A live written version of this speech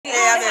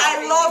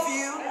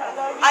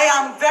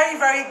am very,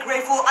 very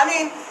grateful. I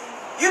mean,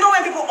 you know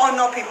when people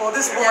honor people,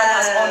 this woman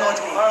has honored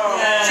me.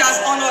 She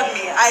has honored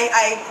me.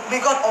 May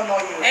God honor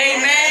you.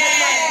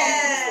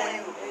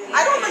 Amen.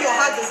 I don't know your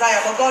heart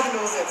desire, but God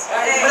knows it.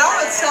 But I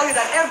want to tell you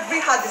that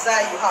every heart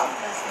desire you have,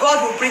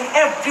 God will bring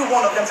every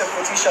one of them to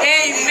fruition.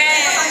 Amen.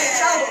 Because I'm a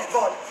child of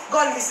God.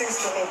 God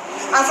listens to me.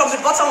 And from the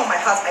bottom of my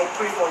heart, I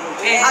pray for you.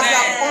 Amen. As you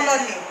have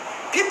honored me,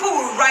 people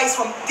will rise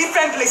from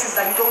different places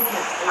that you don't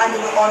know, and they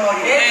will honor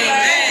you.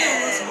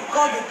 Amen.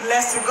 God will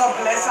bless you. God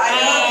bless you. I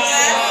love you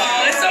so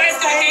much. So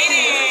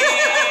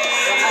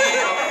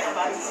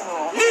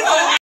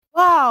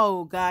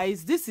Wow,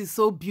 guys, this is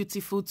so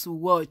beautiful to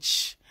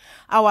watch.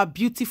 Our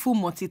beautiful,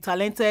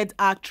 multi-talented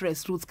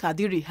actress Ruth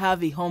Kadiri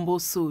have a humble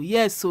soul.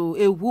 Yes, so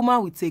a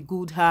woman with a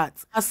good heart.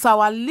 As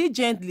our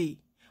legendly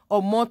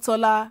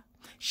Omotola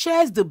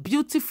shares the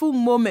beautiful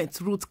moment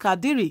Ruth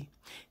Kadiri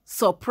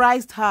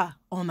surprised her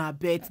on her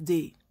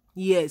birthday.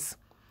 Yes,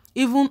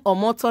 even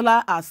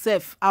Omotola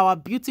herself, our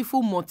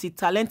beautiful,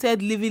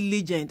 multi-talented living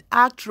legend,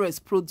 actress,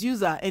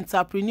 producer,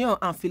 entrepreneur,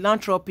 and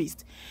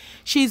philanthropist.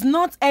 She is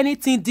not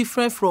anything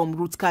different from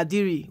Ruth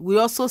Kadiri. We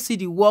also see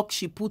the work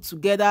she put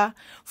together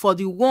for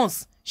the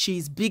ones she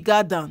is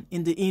bigger than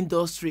in the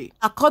industry.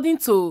 According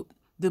to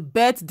the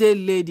birthday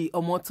lady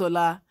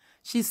Omotola,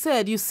 she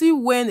said, you see,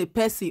 when a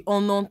person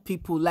honors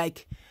people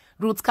like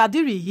Ruth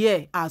Kadiri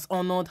here has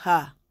honored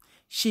her.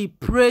 She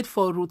prayed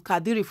for Ruth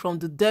Kadiri from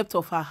the depth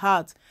of her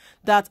heart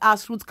that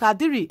as Ruth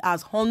Kadiri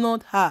has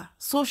honored her,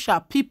 so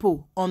shall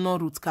people honor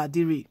Ruth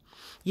Kadiri.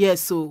 Yes,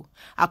 so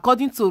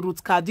according to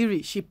Ruth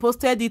Kadiri, she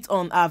posted it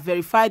on her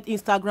verified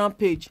Instagram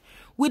page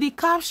with the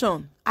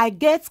caption, I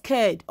get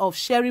scared of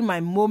sharing my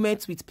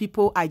moments with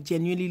people I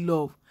genuinely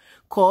love,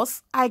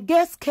 cause I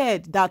get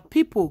scared that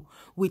people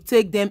will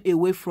take them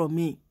away from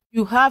me.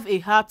 You have a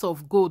heart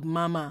of gold,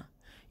 mama.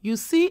 You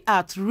see,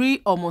 at Real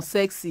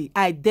Homosexy,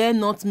 I dare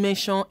not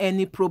mention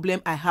any problem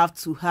I have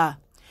to her.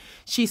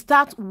 She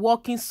starts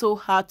working so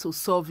hard to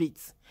solve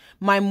it.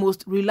 My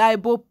most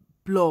reliable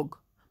blog.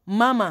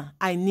 Mama,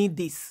 I need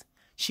this.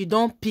 She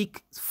don't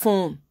pick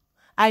phone.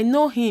 I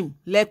know him.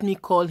 Let me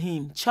call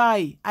him.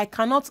 Chai, I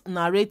cannot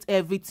narrate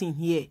everything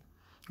here.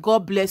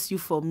 God bless you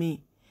for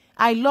me.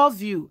 I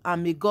love you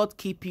and may God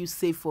keep you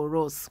safe for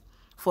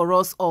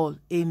us all.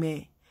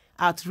 Amen.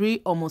 At Real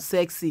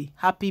Homosexy,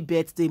 happy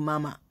birthday,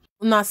 mama.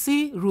 Una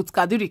see Ruth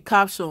Kadiri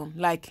caption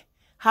like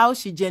how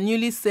she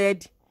genuinely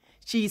said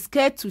she is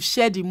scared to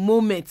share the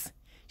moments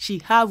she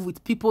have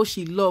with people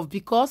she loves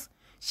because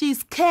she is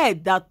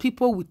scared that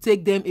people will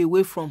take them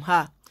away from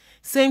her.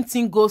 Same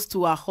thing goes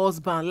to her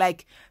husband,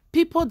 like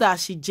people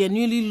that she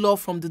genuinely love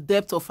from the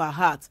depth of her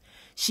heart.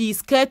 She is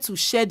scared to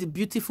share the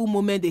beautiful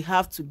moment they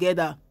have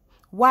together.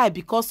 Why?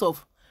 Because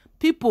of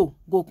people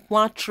go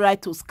want try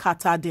to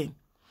scatter them.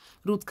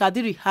 Ruth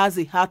Kadiri has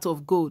a heart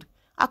of gold.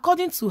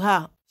 According to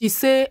her, she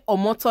say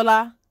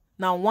Omotola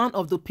now one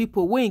of the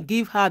people wey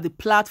give her the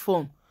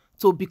platform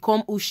to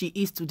become who she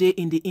is today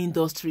in the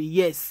industry.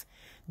 Yes,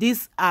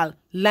 these are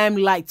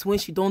limelight when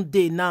she don't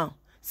dey now.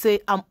 Say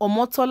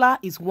Omotola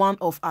is one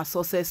of her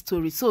success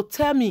stories. So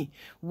tell me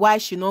why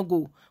she not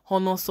go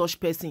honor such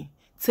person.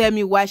 Tell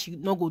me why she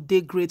not go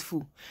dey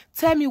grateful.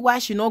 Tell me why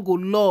she not go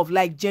love,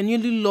 like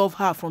genuinely love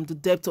her from the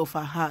depth of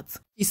her heart.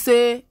 She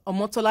say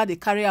Omotola dey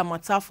carry her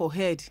matter for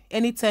head.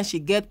 Anytime she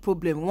get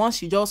problem, once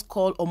she just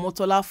call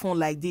Omotola phone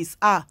like this,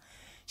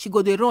 she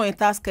go dey run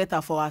enter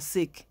scatter for her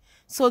sake.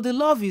 So the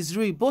love is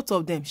real, both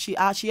of them. She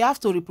have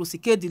to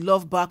reciprocate the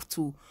love back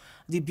to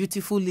the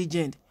beautiful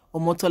legend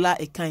Omotola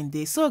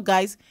Ekinde. So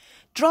guys,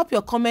 drop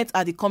your comment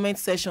at the comment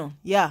section.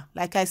 Yeah,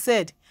 like I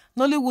said,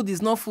 Nollywood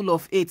is not full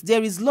of hate.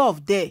 There is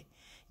love there.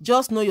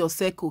 Just know your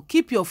circle.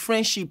 Keep your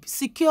friendship.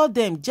 Secure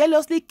them.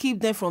 Jealously keep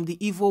them from the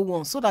evil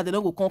ones so that they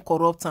don't go come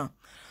corrupt them.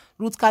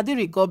 Ruth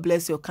Kadiri, God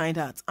bless your kind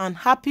heart. And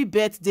happy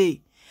birthday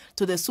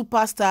to the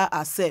superstar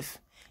herself.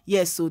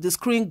 Yes, so the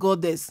screen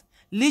goddess,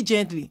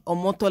 legendary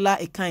Omotola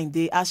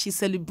Ekinde, as she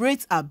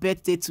celebrates her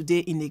birthday today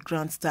in a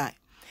grand style.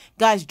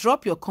 Guys,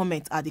 drop your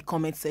comment at the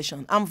comment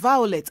section. I'm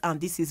Violet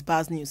and this is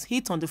Baz News.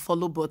 Hit on the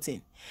follow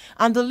button.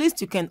 And the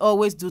least you can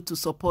always do to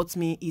support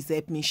me is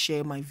help me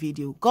share my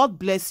video. God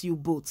bless you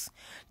both.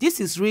 This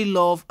is real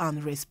love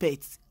and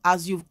respect.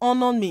 As you've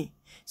honored me,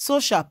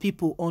 so shall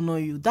people honor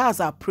you. That's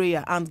our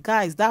prayer. And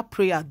guys, that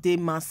prayer dey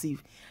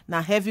massive.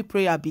 Now heavy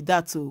prayer be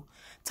that too.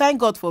 Thank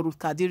God for Ruth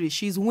Kadiri.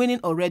 She's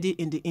winning already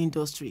in the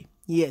industry.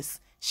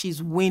 Yes,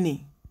 she's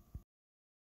winning.